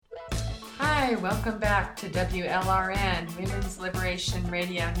Hi, welcome back to WLRN, Women's Liberation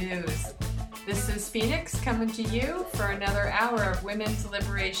Radio News. This is Phoenix coming to you for another hour of women's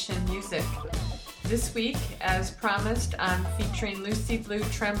liberation music. This week, as promised, I'm featuring Lucy Blue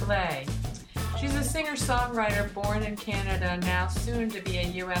Tremblay. She's a singer-songwriter born in Canada, now soon to be a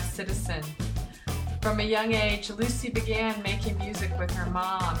U.S. citizen. From a young age, Lucy began making music with her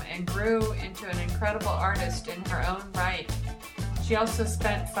mom and grew into an incredible artist in her own right. She also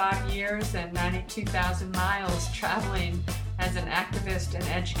spent 5 years and 92,000 miles traveling as an activist and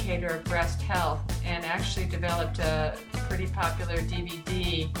educator of breast health, and actually developed a pretty popular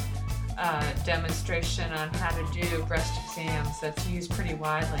DVD demonstration on how to do breast exams that's used pretty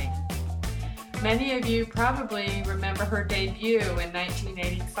widely. Many of you probably remember her debut in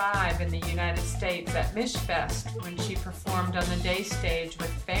 1985 in the United States at Mishfest when she performed on the day stage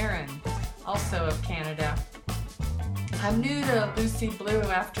with Farron, also of Canada. I'm new to Lucy Blue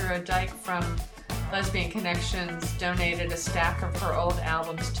after a dyke from Lesbian Connections donated a stack of her old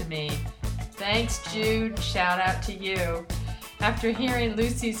albums to me. Thanks, Jude. Shout out to you. After hearing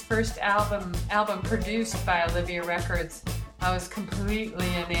Lucy's first album produced by Olivia Records, I was completely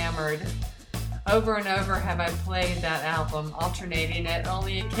enamored. Over and over have I played that album, alternating it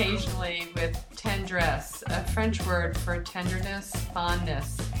only occasionally with tendresse, a French word for tenderness,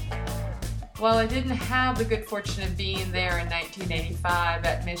 fondness. While I didn't have the good fortune of being there in 1985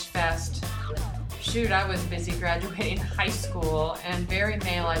 at Mishfest, I was busy graduating high school and very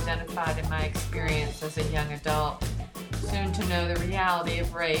male-identified in my experience as a young adult, soon to know the reality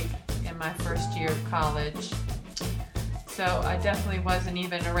of rape in my first year of college. So I definitely wasn't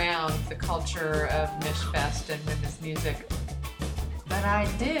even around the culture of Mishfest and women's music. But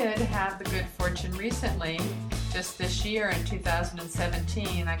I did have the good fortune recently, just this year in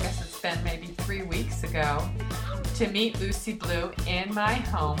 2017, I guess it's been maybe 3 weeks ago, to meet Lucy Blue in my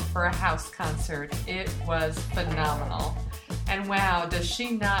home for a house concert. It was phenomenal. And wow, does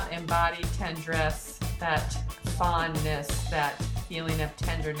she not embody tendresse, that fondness, that feeling of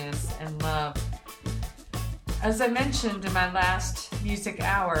tenderness and love. As I mentioned in my last music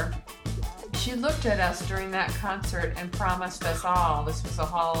hour, she looked at us during that concert and promised us all, this was a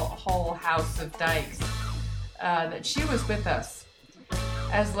whole house of dykes, that she was with us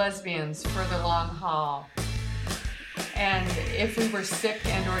as lesbians for the long haul. And if we were sick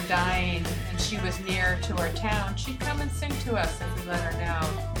and or dying and she was near to our town, she'd come and sing to us if we let her know.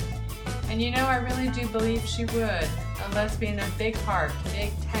 And you know, I really do believe she would. A lesbian of big heart,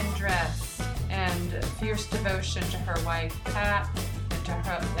 big tendresse, and fierce devotion to her wife, Pat,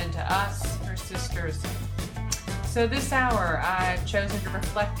 and to us, her sisters. So this hour, I've chosen to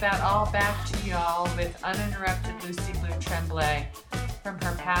reflect that all back to y'all with uninterrupted Lucy Blue Tremblay from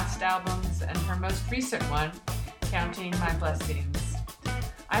her past albums and her most recent one, Counting My Blessings.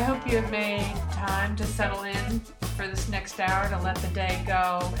 I hope you have made time to settle in for this next hour, to let the day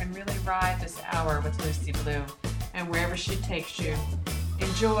go and really ride this hour with Lucy Blue and wherever she takes you.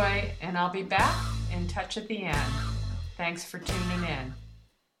 Enjoy, and I'll be back in touch at the end. Thanks for tuning in.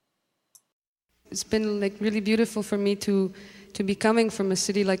 It's been really beautiful for me to be coming from a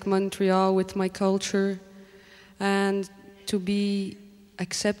city like Montreal with my culture and to be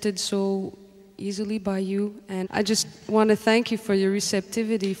accepted so easily by you. And I just want to thank you for your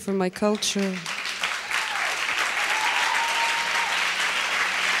receptivity for my culture.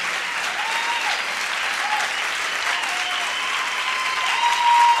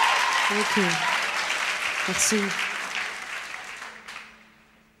 Thank you. Merci.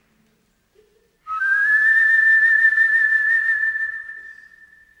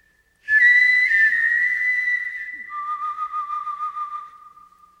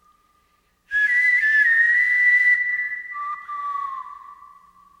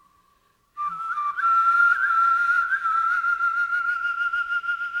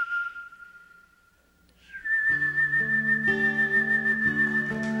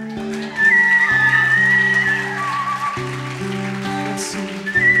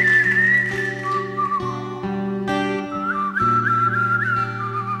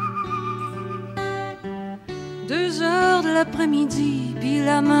 Après-midi, puis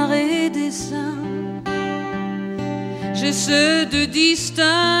la marée descend. J'essaie de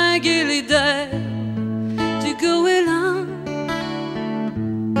distinguer les airs du goéland.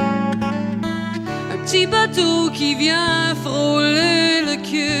 Un petit bateau qui vient frôler le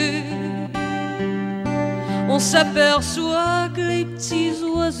quai. On s'aperçoit que les petits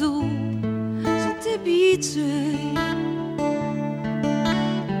oiseaux sont habitués.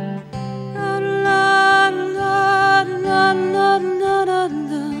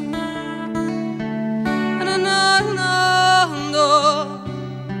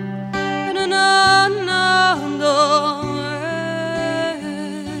 Na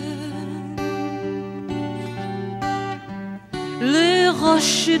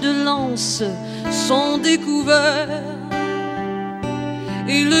tranchées de lance sont découverts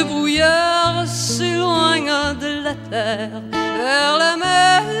et le brouillard s'éloigne de la terre vers la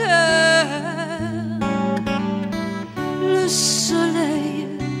mer. Le soleil,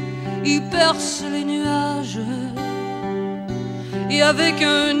 il perce les nuages et avec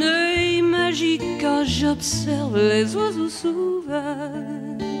un œil magique j'observe les oiseaux sauvages.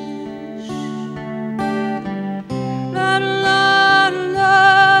 La la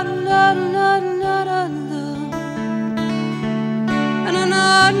la la la la la na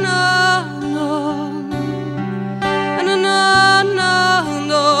na na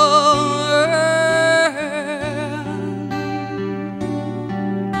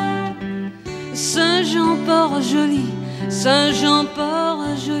Saint-Jean-Port-Joli,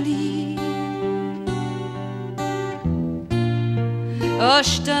 Saint-Jean-Port-Joli. Oh,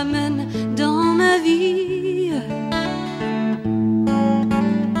 je t'amène dans ma vie.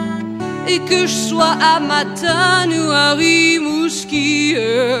 Et que je sois à Matane ou à Rimouski,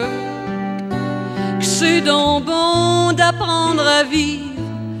 que c'est donc bon d'apprendre à vivre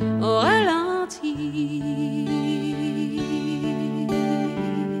au ralenti.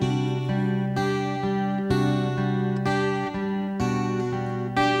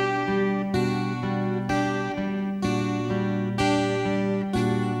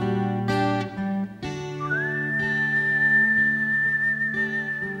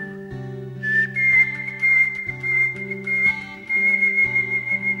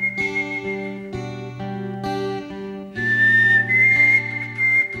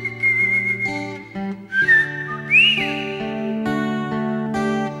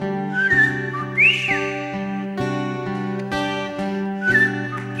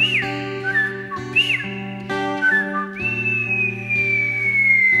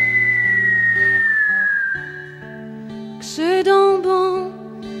 C'est donc bon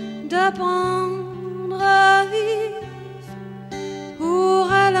d'apprendre à vivre au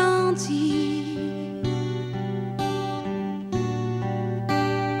ralenti.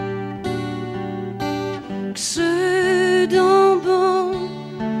 C'est donc bon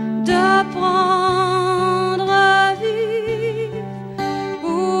d'apprendre à vivre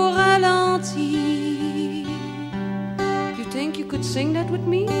au ralenti. You think you could sing that with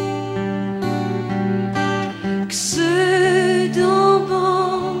me? C'est donc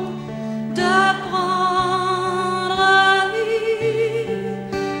bon d'apprendre à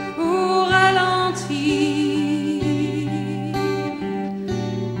vivre au ralenti.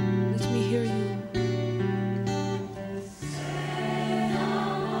 Let me hear you. C'est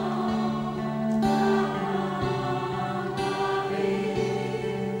donc bon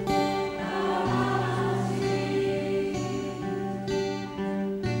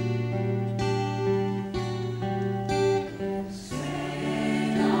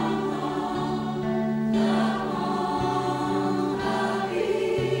d'apprendre à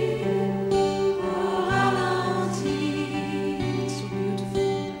vivre au ralenti.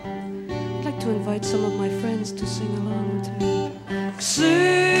 To invite some of my friends to sing along with me.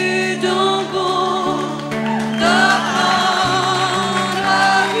 C'est donc bon d'apprendre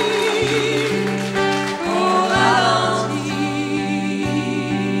à vivre au ralenti.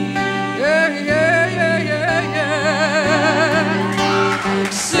 Yeah, yeah, yeah, yeah, yeah.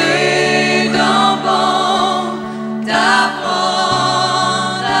 C'est donc bon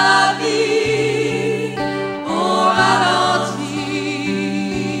d'apprendre à vivre au ralenti.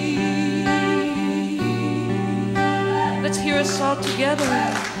 Let's hear us all together.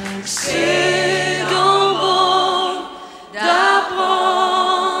 C'est donc bon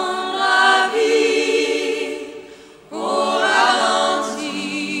d'apprendre à vivre au ralenti.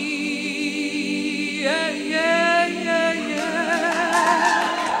 Yeah, yeah, yeah, yeah.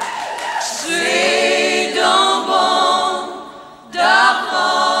 C'est donc bon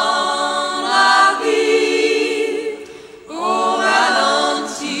d'apprendre à vivre au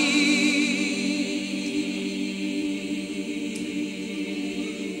ralenti.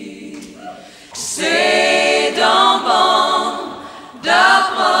 C'est donc bon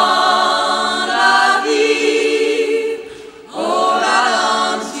d'apprendre à vivre au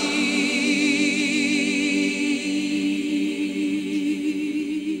ralenti.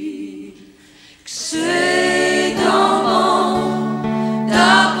 C'est donc bon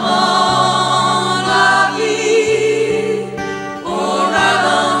d'apprendre à vivre au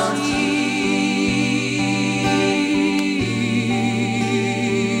ralenti.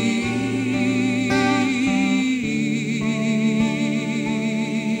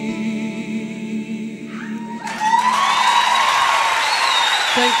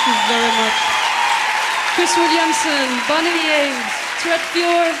 Thank you very much. Chris Williamson, Bonnie Ames. Tret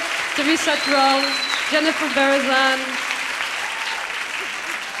Fjord, Teresa Troll, Jennifer Berezan,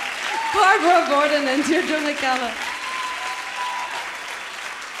 Barbara Borden, and Deirdre McCalla.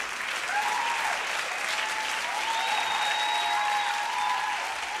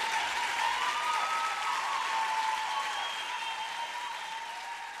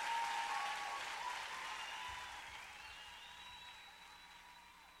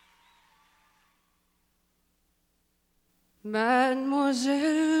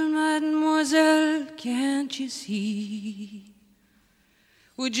 Mademoiselle, mademoiselle, can't you see?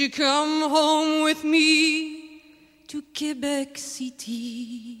 Would you come home with me to Quebec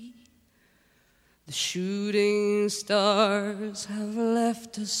City? The shooting stars have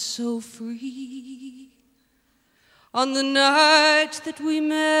left us so free on the night that we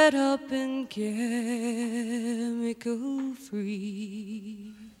met up in Chemical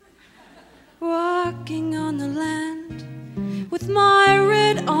Free. Walking on the land with my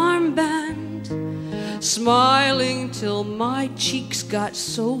red armband, smiling till my cheeks got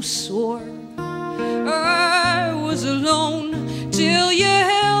so sore. I was alone till you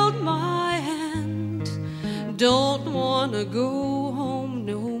held my hand. Don't wanna go home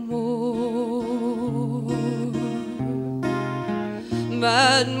no more.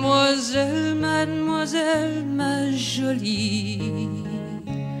 Mademoiselle, mademoiselle, ma jolie,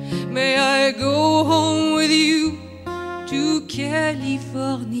 may I go home with you to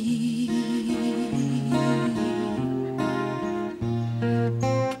Californie?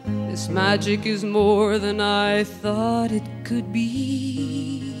 This magic is more than I thought it could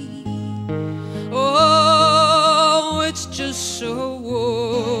be. Oh, it's just so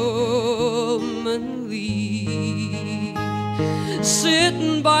womanly.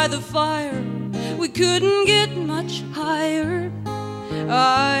 Sitting by the fire, we couldn't get much higher.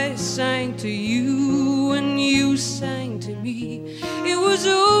 I sang to you and you sang to me. It was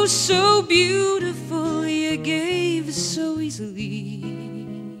oh so beautiful, you gave so easily.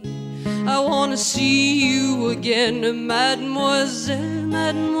 I wanna see you again, mademoiselle,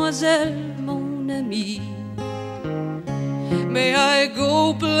 mademoiselle, mon amie. May I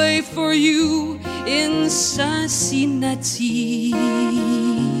go play for you in Cincinnati?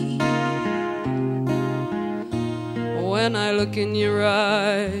 When I look in your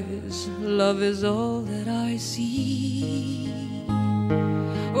eyes, love is all that I see.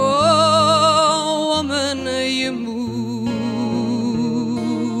 Oh, woman, you move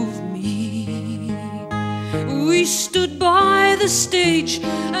me. We stood by the stage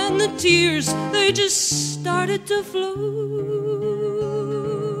and the tears, they just started to flow.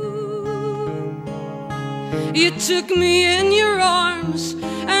 You took me in your arms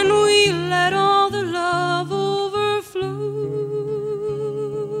and we let all the love overflow.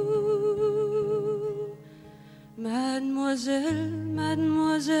 Mademoiselle,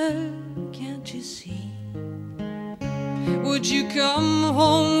 mademoiselle, can't you see? Would you come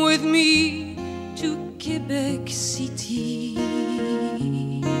home with me to Quebec City?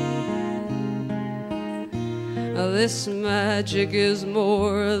 This magic is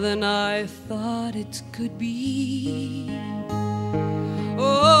more than I thought it could be.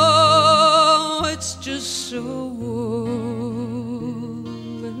 Oh, it's just so womanly.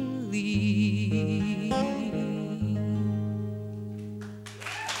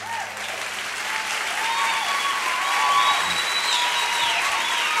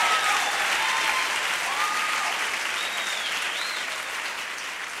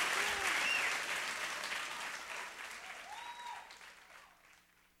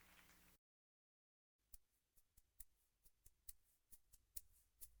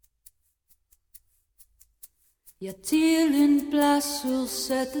 Y a-t-il une place sur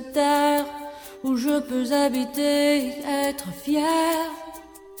cette terre où je peux habiter, être fier?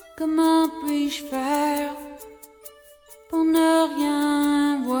 Comment puis-je faire pour ne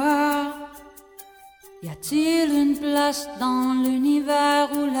rien voir? Y a-t-il une place dans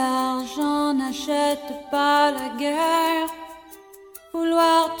l'univers où l'argent n'achète pas la guerre?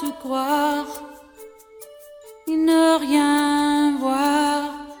 Vouloir tout croire et ne rien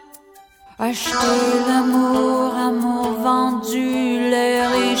voir. Acheter l'amour, amour vendu, les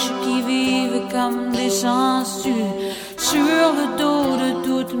riches qui vivent comme des sangsues sur le dos de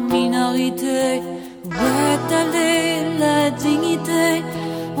toute minorité. Où est allée la dignité?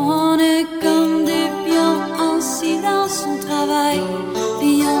 On est comme des pions en silence, on travaille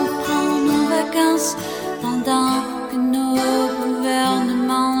et on prend nos vacances pendant que nos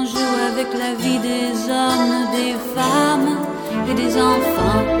gouvernements jouent avec la vie des hommes, des femmes et des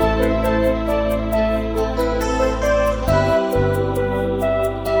enfants.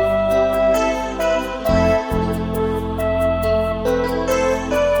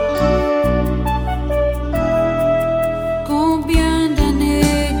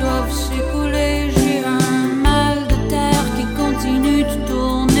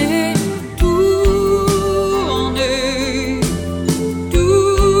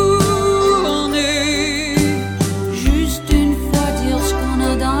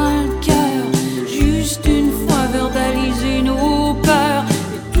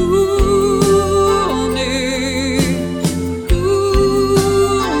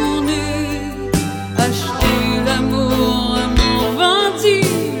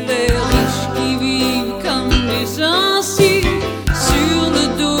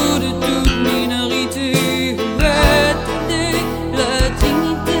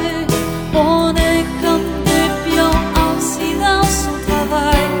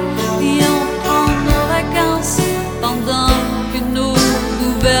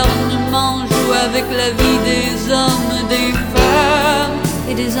 avec la vie des hommes, des femmes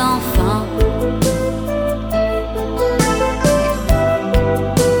et des enfants.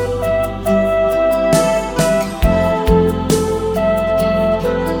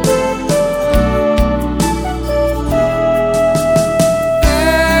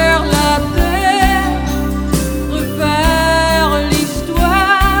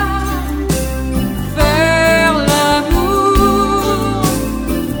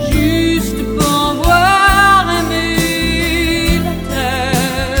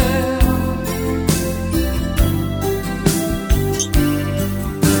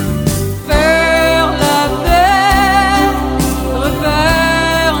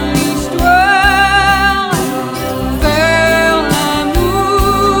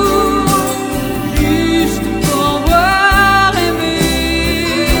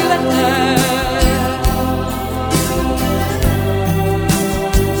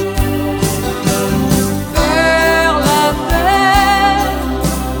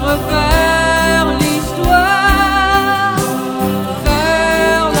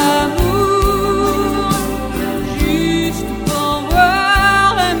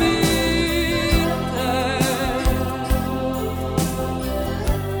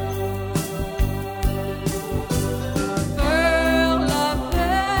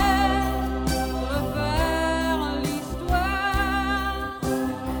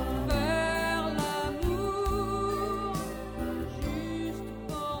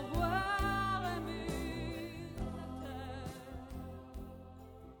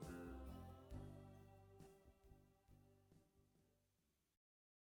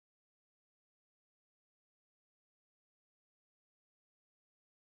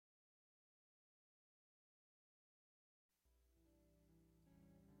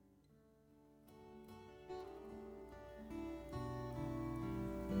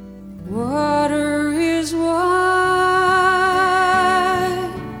 Water is white,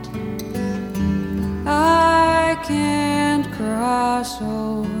 I can't cross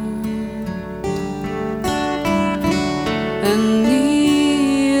over, and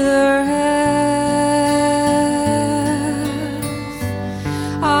neither have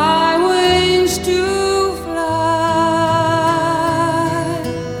I wings to fly.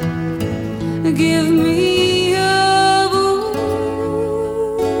 Give me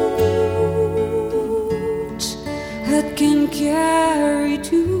can carry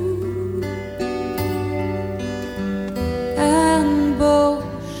two, and both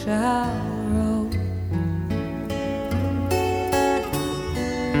shall row.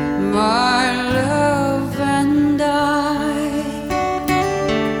 My love and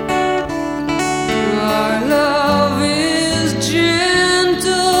our love is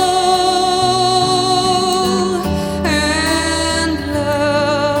gentle, and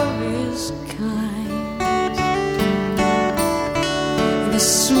love is kind. The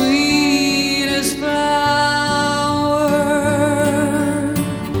sweetest flower,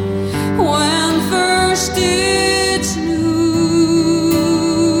 when first it's new,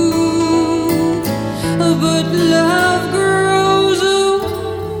 but love grows old,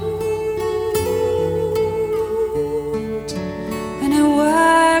 and it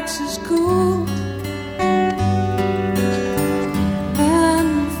waxes cold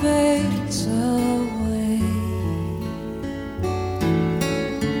and fades away.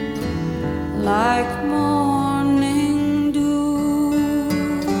 Like morning dew,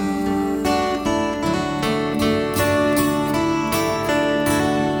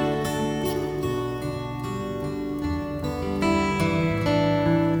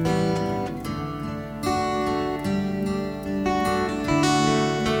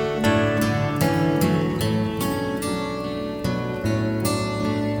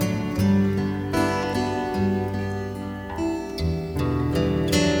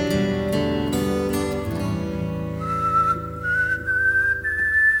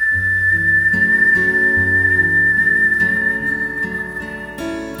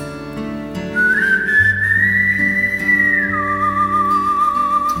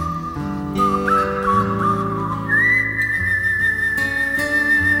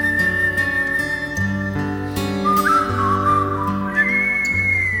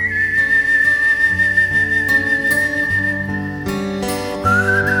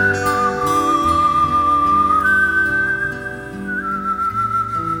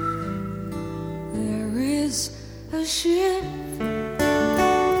 a ship,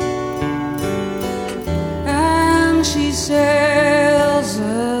 and she sails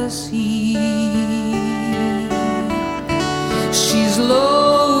the sea. She's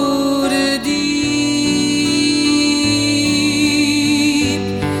loaded deep,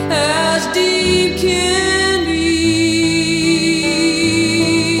 as deep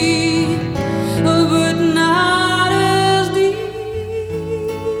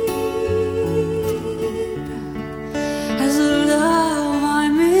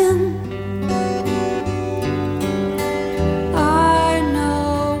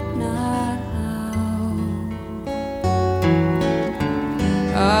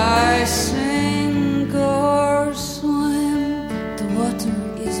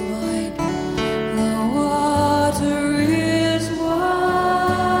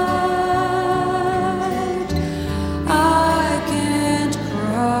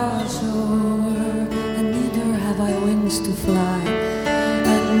wings to fly,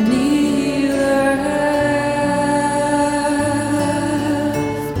 and neither have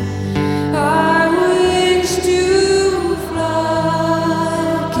I wings to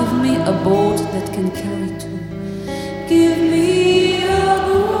fly. Give me a boat that can carry two. Give me a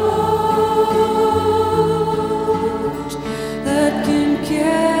boat that can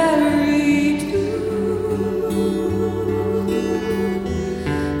carry two,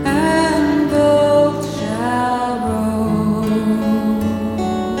 and both shall row.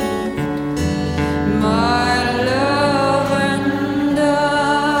 My love and I,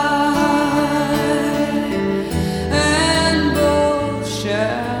 and both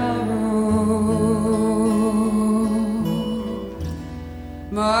shall row.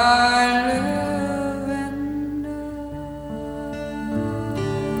 My love and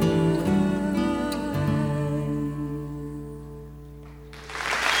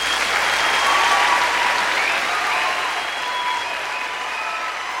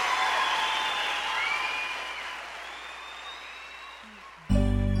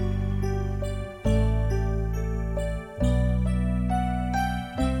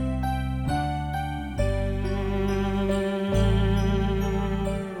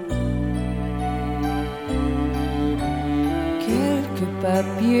quelques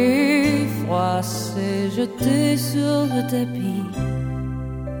papiers froissés jetés sur le tapis,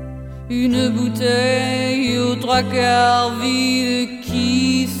 une bouteille aux trois quarts vide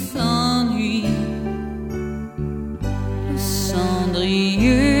qui s'ennuie, le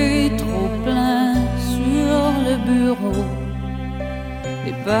cendrier trop plein sur le bureau,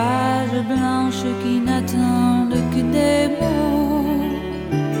 les pages blanches qui n'attendent que des mots.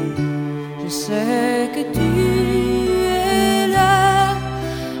 Je sais que tu es là,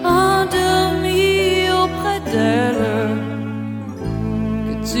 endormi auprès d'elle,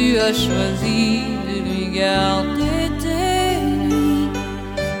 que tu as choisi de lui garder tes nuits,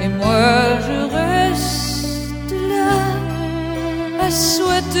 et moi je reste là à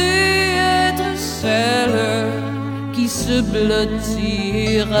souhaiter être celle qui se blottit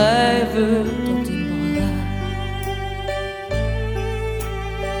et rêve dans tes bras.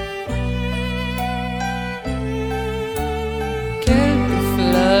 Quelques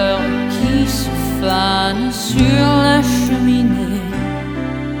fleurs qui se fanent sur la cheminée,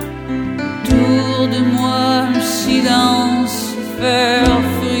 autour de moi le silence se fait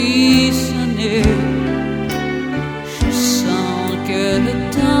frissonner. Je sens que le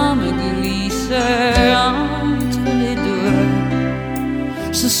temps me glisse entre les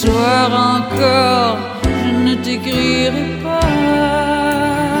doigts. Ce soir encore, je ne t'écrirai pas.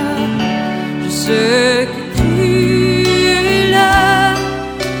 Je sais que tu es là,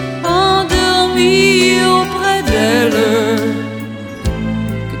 endormi auprès d'elle,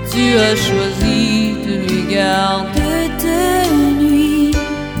 que tu as choisi de lui garder tes nuits,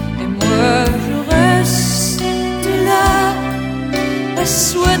 et moi je reste là à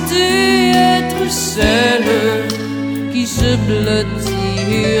souhaiter être celle qui se blottit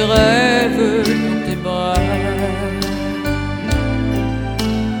et rêve dans tes bras.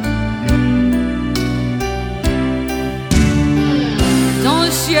 Dans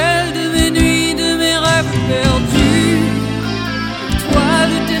le ciel de mes nuits, de mes rêves perdus,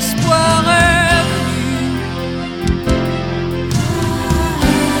 l'étoile d'espoir est venue.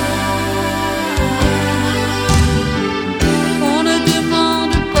 On ne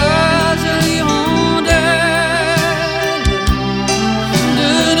demande pas à l'hirondelle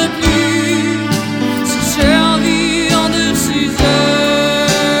de ne plus se servir de ses ailes.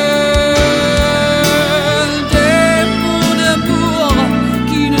 Des mots d'amour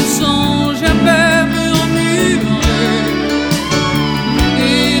qui ne sont jamais murmurés,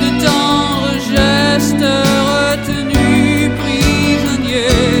 et le temps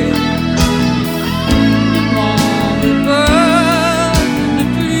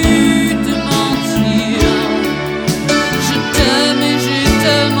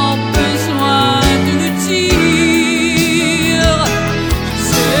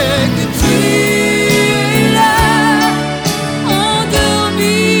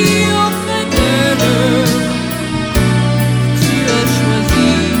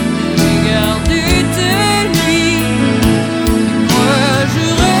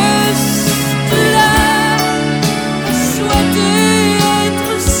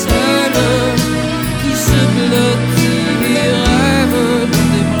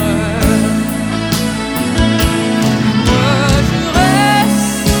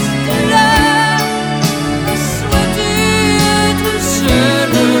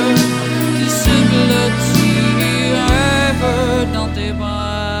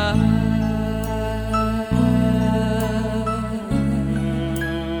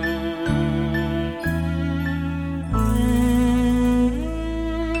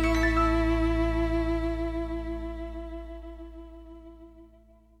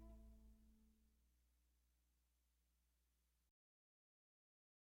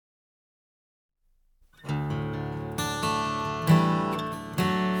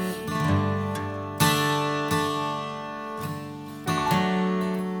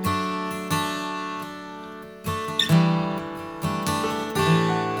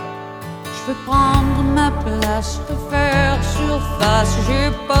pouvais prendre ma place, refaire surface,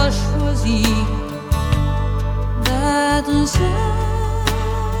 j'ai pas choisi d'être sans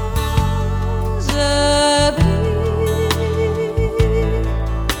abri.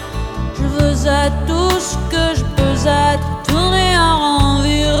 Je veux être tout ce que je peux être, tourner en rond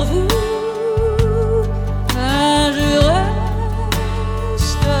vers vous. Je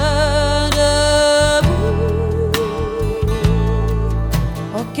reste debout.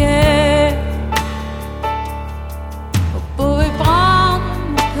 Ok, vous pouvez prendre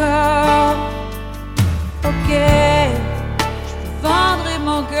mon cœur. Ok, je vous vendrai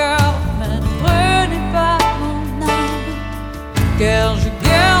mon cœur, mais ne prenez pas mon âme, car je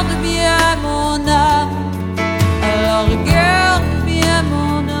garde bien mon âme. Alors regarde bien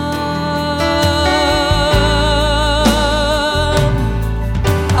mon âme.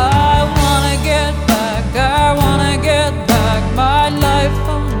 I wanna get back my life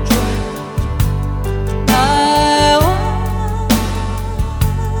on track. I want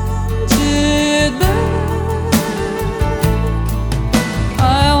it back.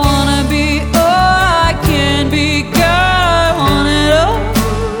 I wanna be all I can be, God, I want it all.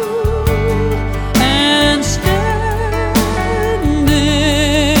 And standing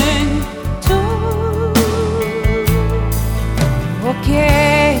tall.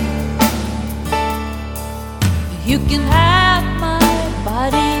 Okay, you can have my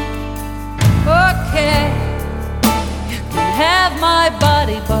body. Okay, you can have my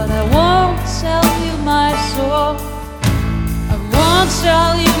body, but I won't sell you my soul. I won't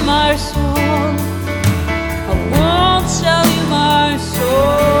sell you my soul. I won't sell you my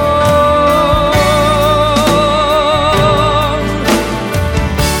soul.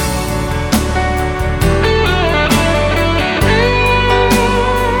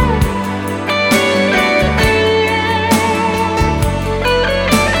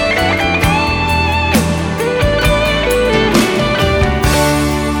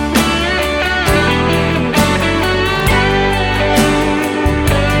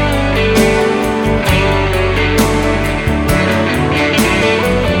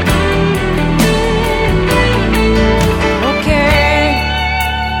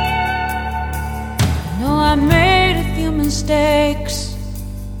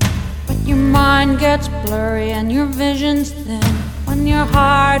 Gets blurry and your vision's thin. When your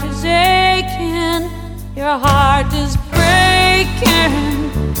heart is aching, your heart is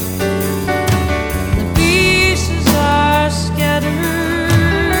breaking. The pieces are scattered.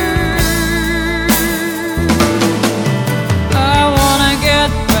 I wanna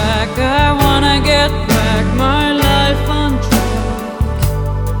get back my life on track.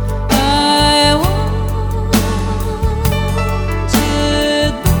 I want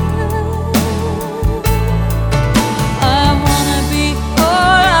it back. I wanna be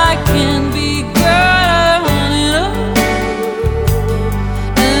all I can be, girl, I want it all.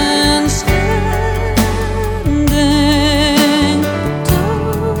 And standing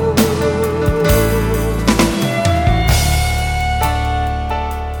tall.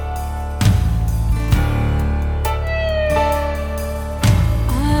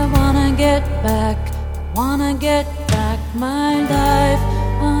 I wanna get back my life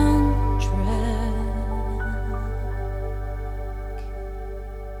on track.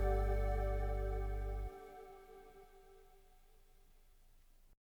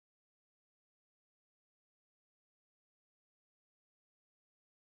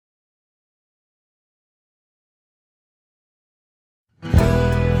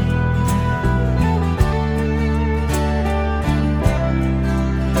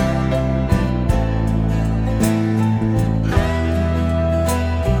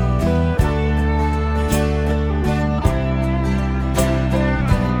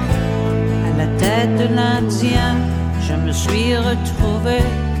 De l'Indien, je me suis retrouvée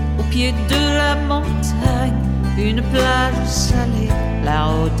au pied de la montagne, une plage salée. La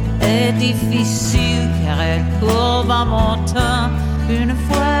route est difficile car elle courbe en montant. Une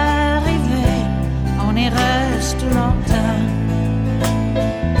fois arrivé, on y reste longtemps.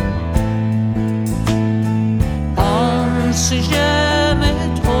 On ne sait jamais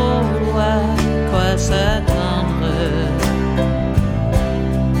trop à quoi s'attendre.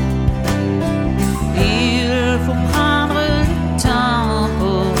 Il faut prendre le temps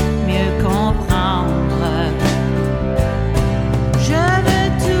pour mieux comprendre. J'avais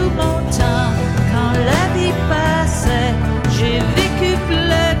tout mon temps quand la vie passait. J'ai vécu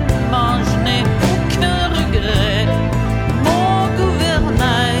pleinement, je n'ai aucun regret. Mon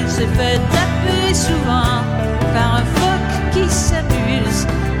gouvernail s'est fait taper souvent par un phoque qui s'est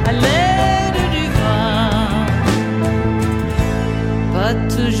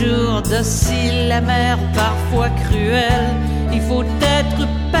la mer parfois cruelle. Il faut être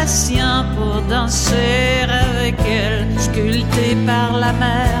patient pour danser avec elle. Sculpté par la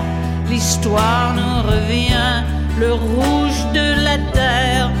mer, l'histoire nous revient. Le rouge de la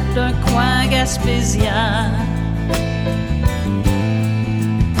terre d'un coin gaspésien.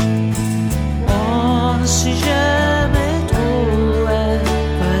 On ne sait jamais trop à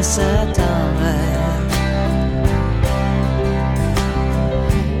quoi s'attendre.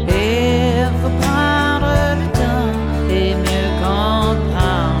 Et faut prendre le temps et mieux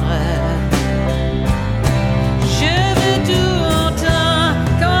comprendre. Je veux tout autant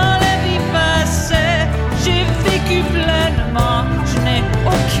quand la vie passait. J'ai vécu pleinement, je n'ai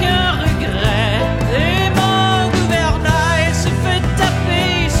aucun regret. Et mon gouvernail se fait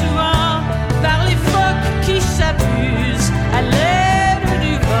taper souvent par les phoques qui s'amusent à l'aide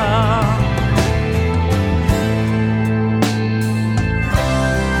du vent.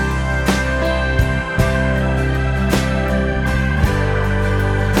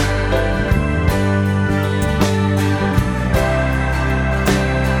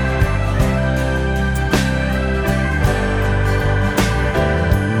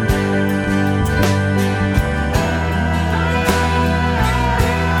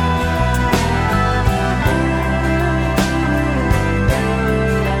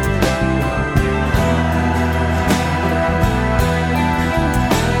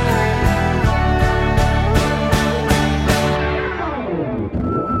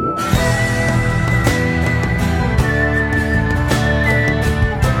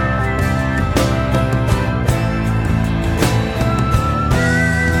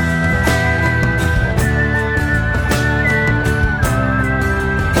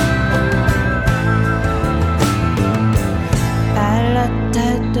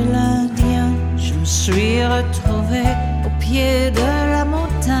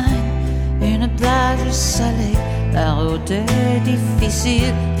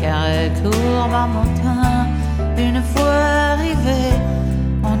 Difficile car elle courbe en montant. Une fois arrivé,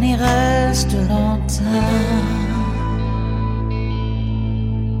 on y reste longtemps.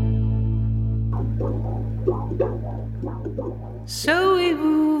 So we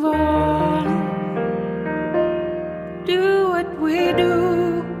move on, do what we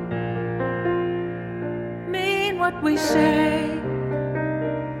do, mean what we say.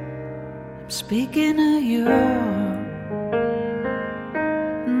 I'm speaking of you.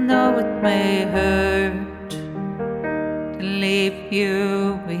 Though it may hurt to leave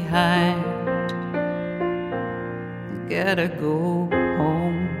you behind, you gotta go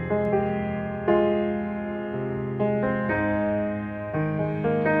home.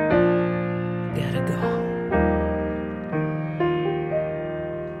 You gotta go.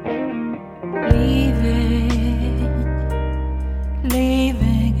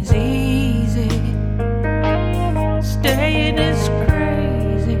 Leaving is easy. Staying is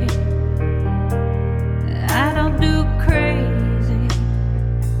crazy. I don't do crazy.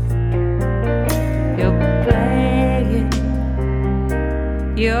 You're playing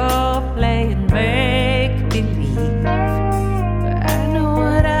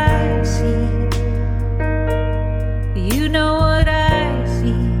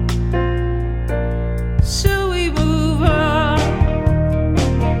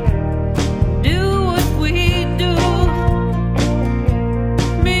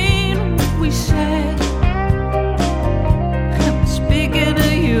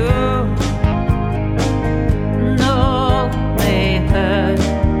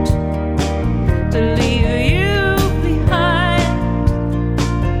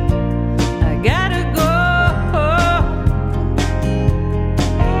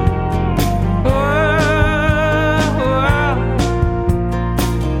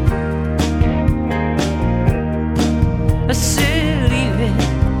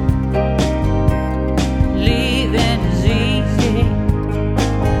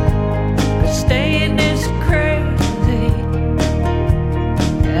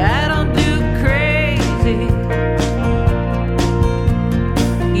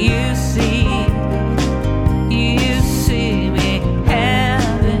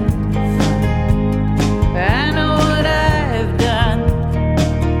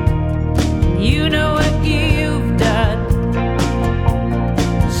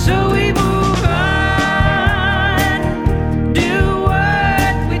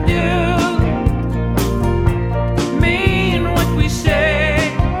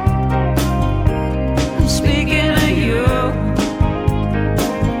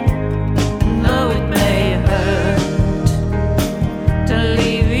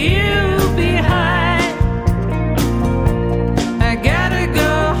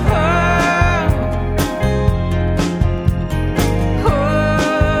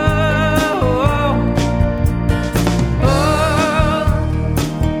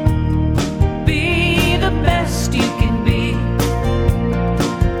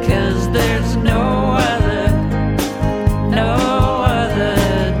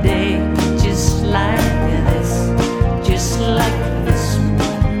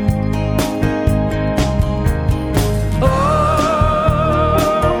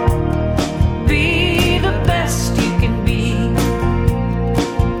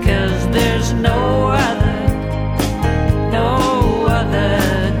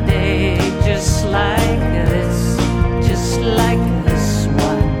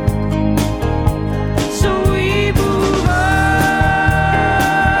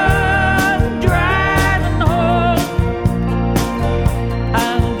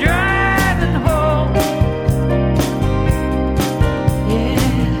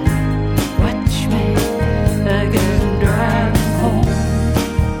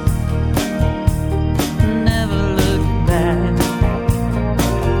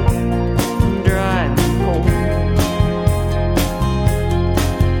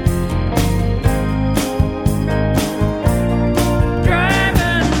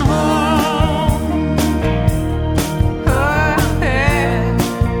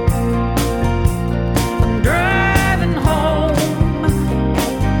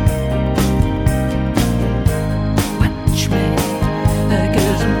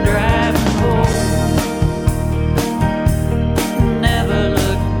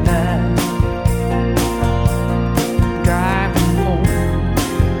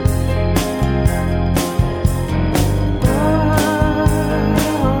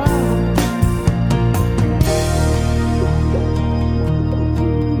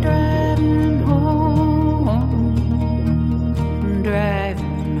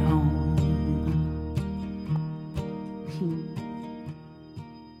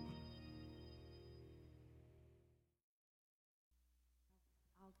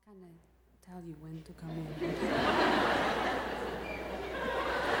Tell you when to come over.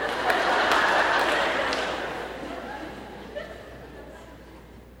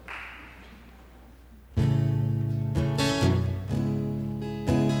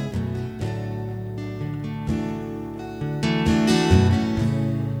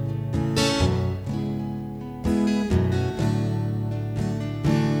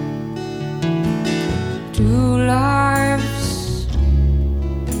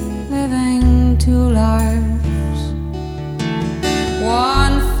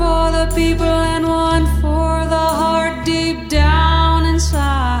 People and one for the heart deep down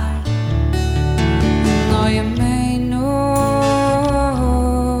inside. Though you may know,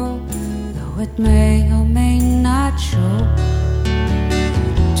 though it may or may not show,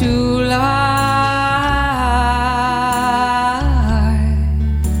 two lives.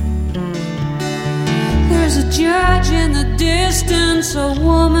 There's a judge in the distance, a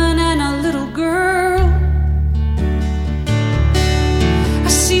woman and a little girl.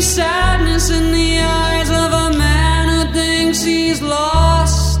 Sadness in the eyes of a man who thinks he's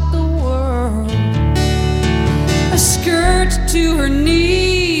lost the world. A skirt to her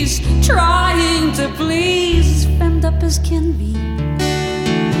knees, trying to please, femmed up as can be.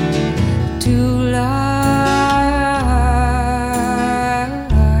 Two lives,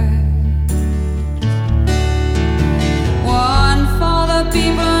 one for the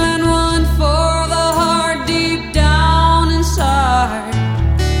people and one for the heart deep down inside.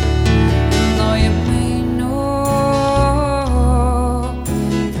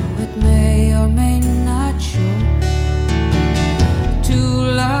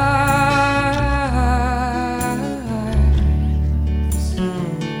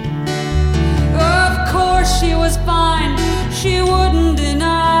 She wouldn't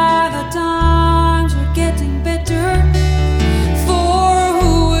deny the times are getting better. For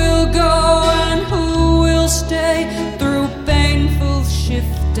who will go and who will stay through painful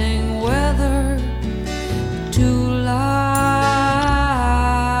shifting weather? Two lives,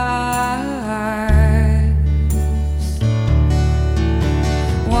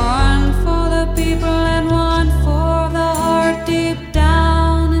 one for the people and one for the heart deep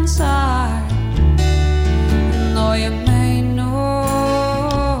down inside. Though you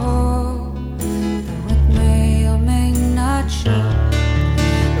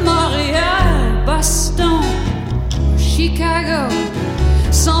Chicago,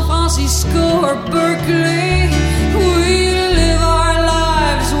 San Francisco or Berkeley, we live our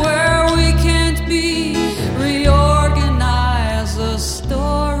lives where we can't be. Reorganize the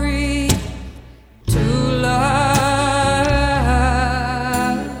story. Two lives,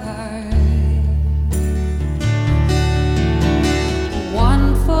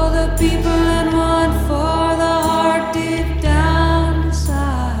 one for the people and one for the heart deep down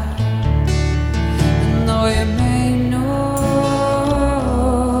inside. And though you may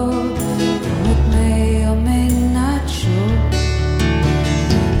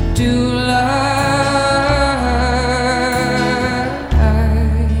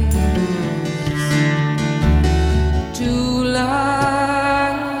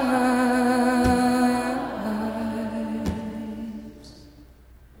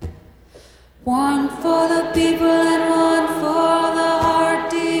one for the people and one for the heart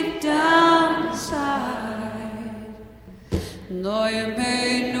deep down inside. Though you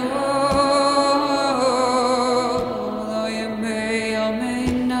may know, though you may or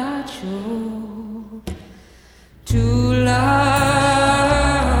may not show, two lives.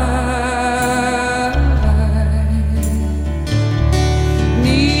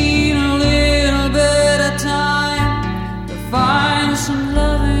 Need a little bit of time to find some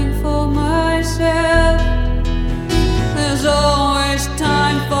loving for myself. There's always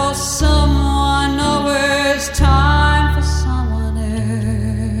time for someone, always time for someone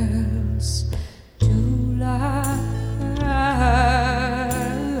else. Two lives.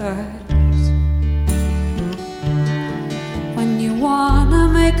 When you wanna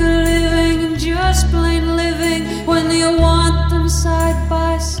make a living, just plain living, when you want them side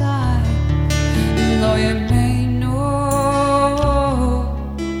by side. And though you may know,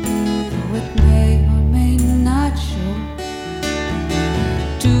 though it may or may not show,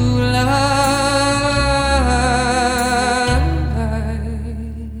 two lives.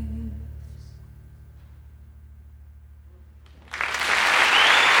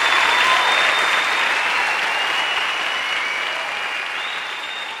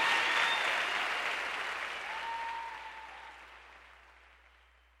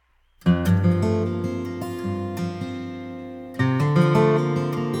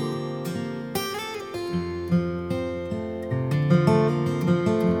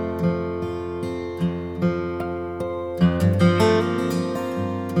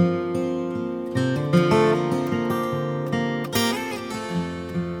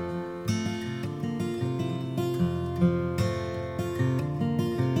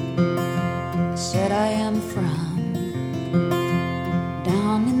 said I am from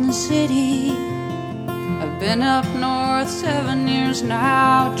down in the city. I've been up north 7 years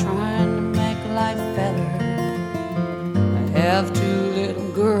now, trying to make life better. I have 2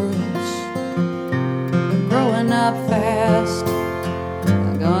 little girls, they're growing up fast.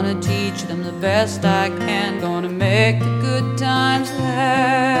 I'm gonna teach them the best I can, gonna make the good times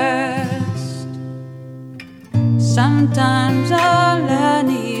last. Sometimes all I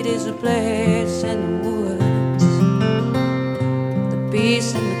need is a place in the woods, the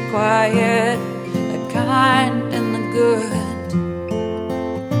peace and the quiet, the kind and the good.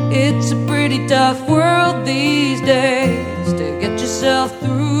 It's a pretty tough world these days to get yourself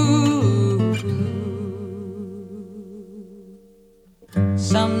through.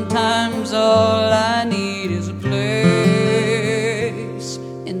 Sometimes all I need is a place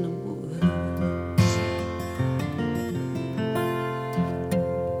in the woods.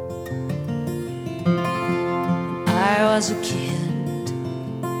 When I was a kid,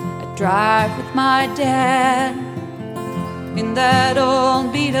 I'd drive with my dad in that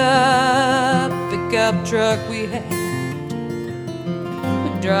old beat-up pickup truck we had.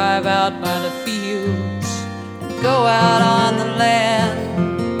 We'd drive out by the fields and go out on the land,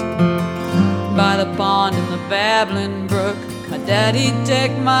 by the pond and the babbling brook. My daddy'd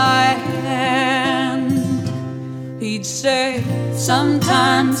take my hand. He'd say,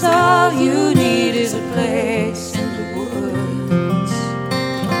 sometimes all you need is a place in the woods,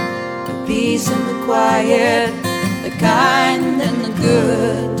 the peace and the quiet, the kind and the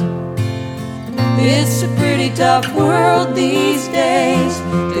good. It's a pretty tough world these days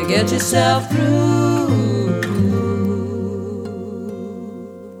to get yourself through.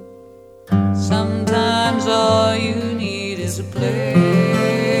 Sometimes all you need is a place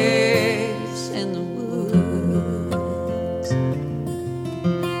in the woods.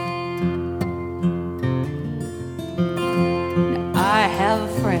 Now I have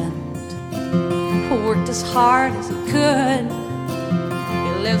a friend who worked as hard as he could.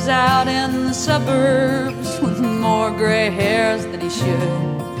 He lives out in the suburbs with more gray hairs than he should.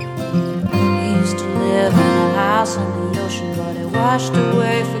 He used to live in a house on the ocean, but he washed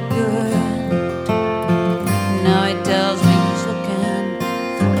away for good. Now he tells me he's looking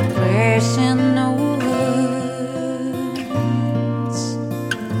for a place in the woods.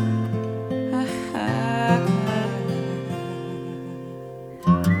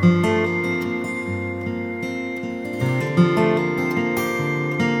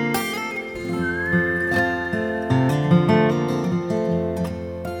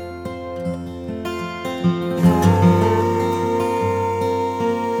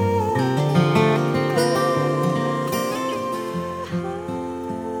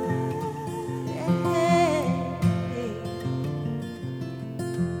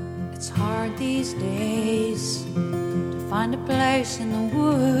 It's hard these days to find a place in the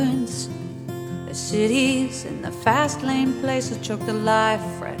woods. The cities and the fast lane places choke the life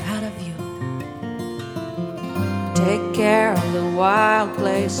right out of you. Take care of the wild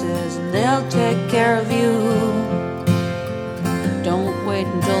places and they'll take care of you. Don't wait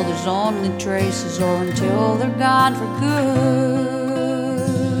until there's only traces or until they're gone for good.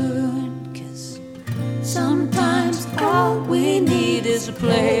 'Cause sometimes all we need is a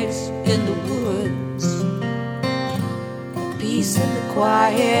place in the woods, the peace and the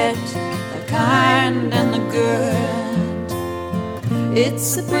quiet, the kind and the good. It's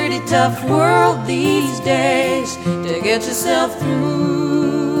a pretty tough world these days to get yourself through.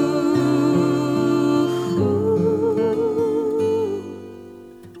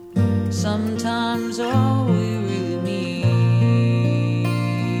 Sometimes all we really need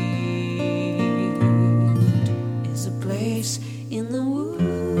is a place in the woods.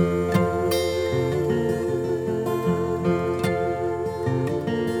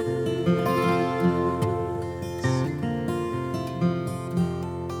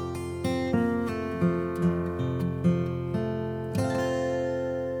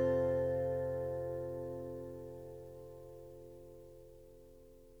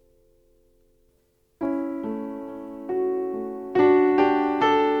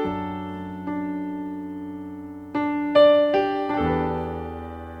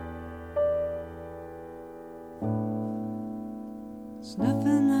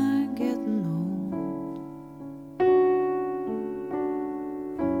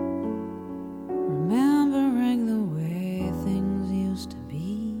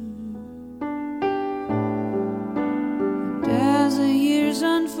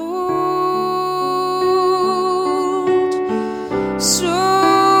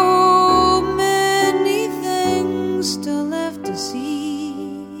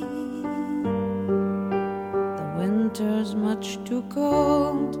 winter's much too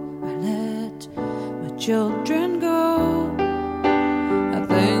cold. I let my children go. I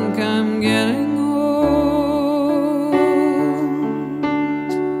think I'm getting old.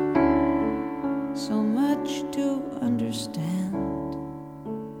 So much to understand.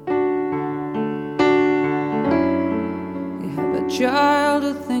 You have a child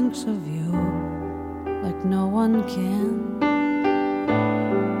who thinks of you like no one can.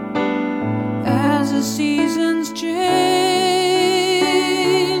 As the seasons change,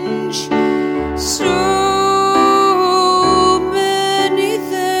 so many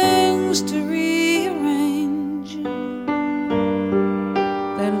things to rearrange.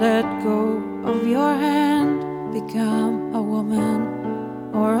 Then let go of your hand, become a woman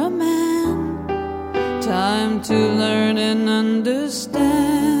or a man. Time to learn and understand.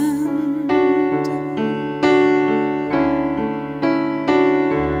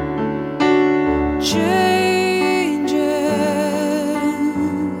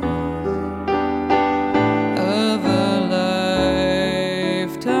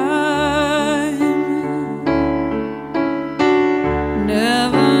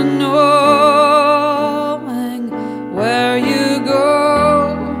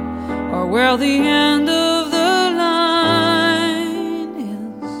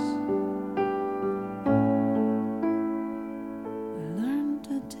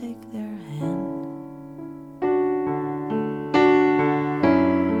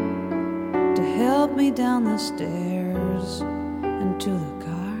 Down the stairs and to the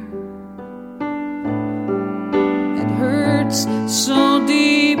car. It hurts so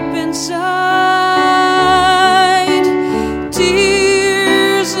deep inside.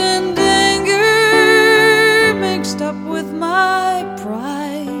 Tears and anger mixed up with my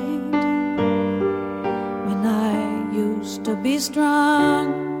pride. When I used to be strong,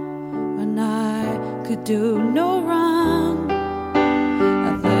 when I could do no wrong,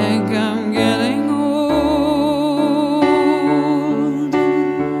 I think I'm getting old.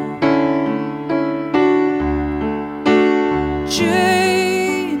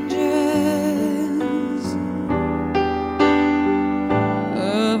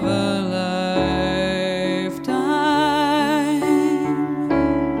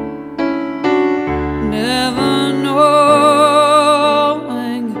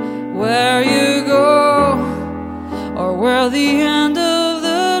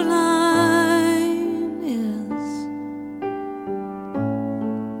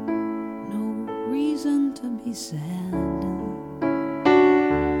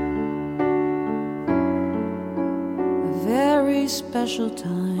 Special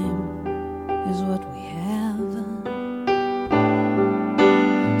time is what we have,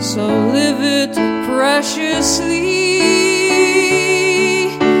 so live it preciously.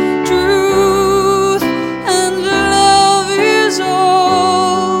 Truth and love is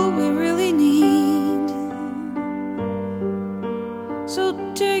all we really need, so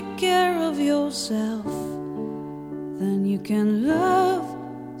take care of yourself, then you can love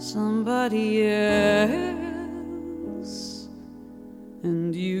somebody else.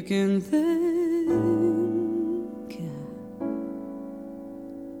 And you can think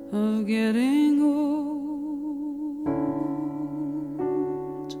of getting old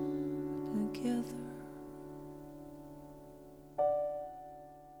together.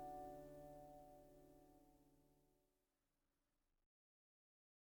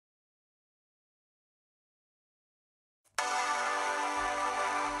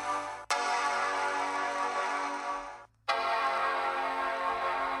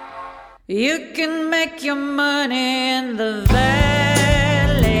 You can make your money in the valley.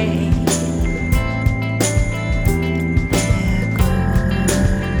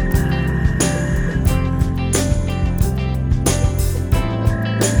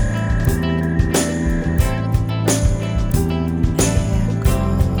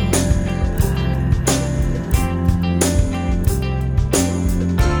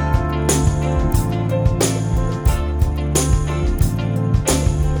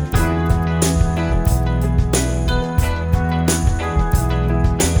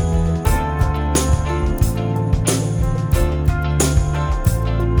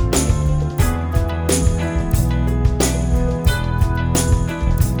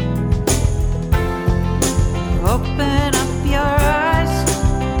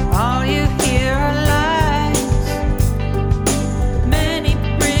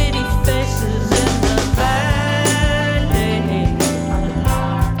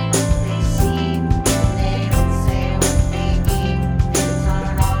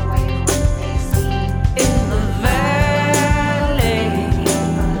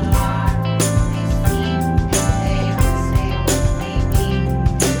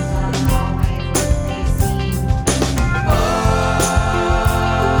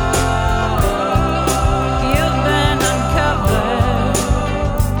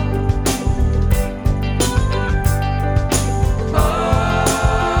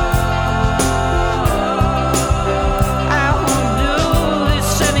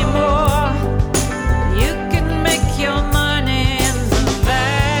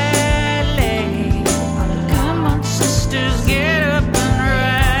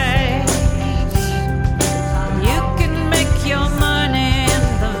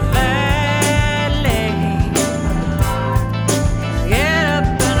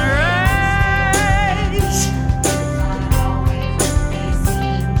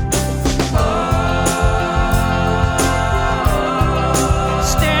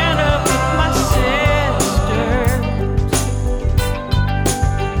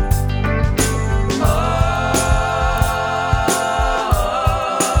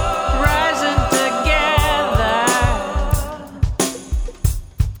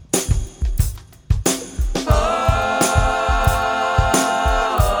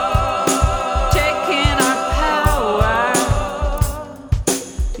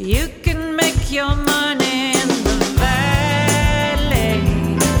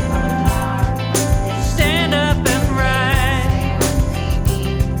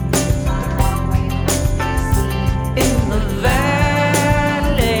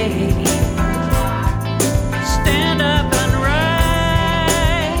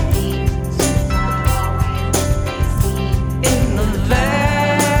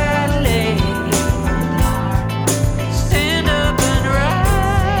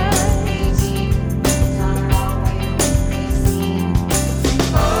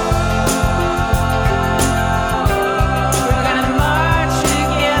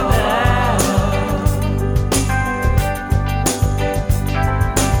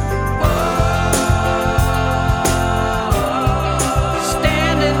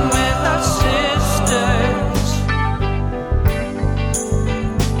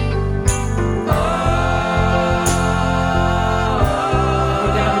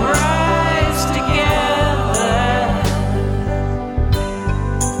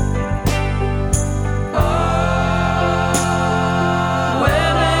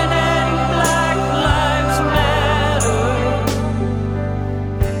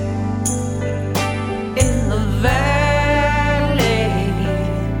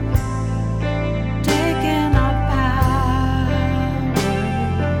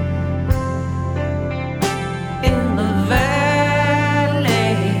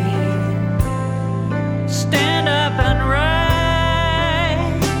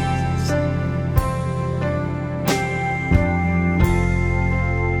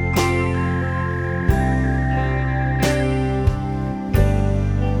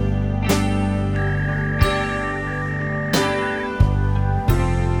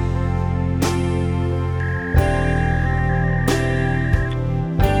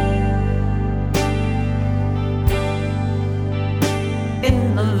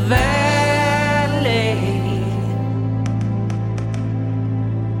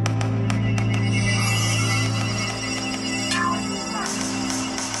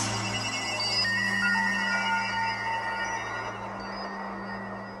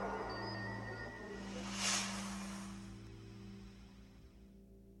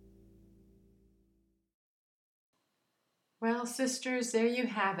 Well, sisters, there you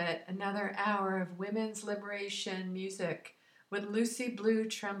have it. Another hour of women's liberation music with Lucy Blue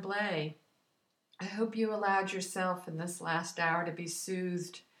Tremblay. I hope you allowed yourself in this last hour to be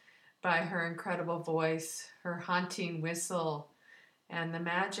soothed by her incredible voice, her haunting whistle, and the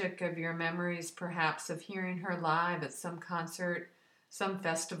magic of your memories, perhaps, of hearing her live at some concert, some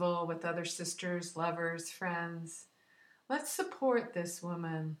festival with other sisters, lovers, friends. Let's support this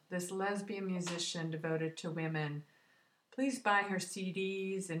woman, this lesbian musician devoted to women. Please buy her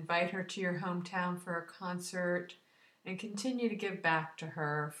CDs, invite her to your hometown for a concert, and continue to give back to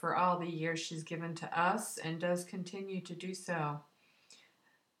her for all the years she's given to us and does continue to do so.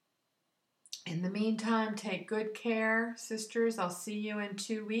 In the meantime, take good care, sisters. I'll see you in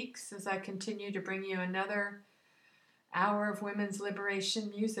 2 weeks as I continue to bring you another hour of women's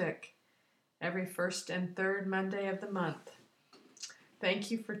liberation music every first and third Monday of the month.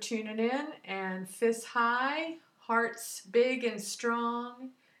 Thank you for tuning in, and fists high, hearts big and strong,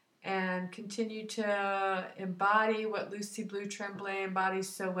 and continue to embody what Lucy Blue Tremblay embodies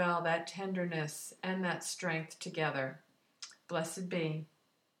so well, that tenderness and that strength together. Blessed be.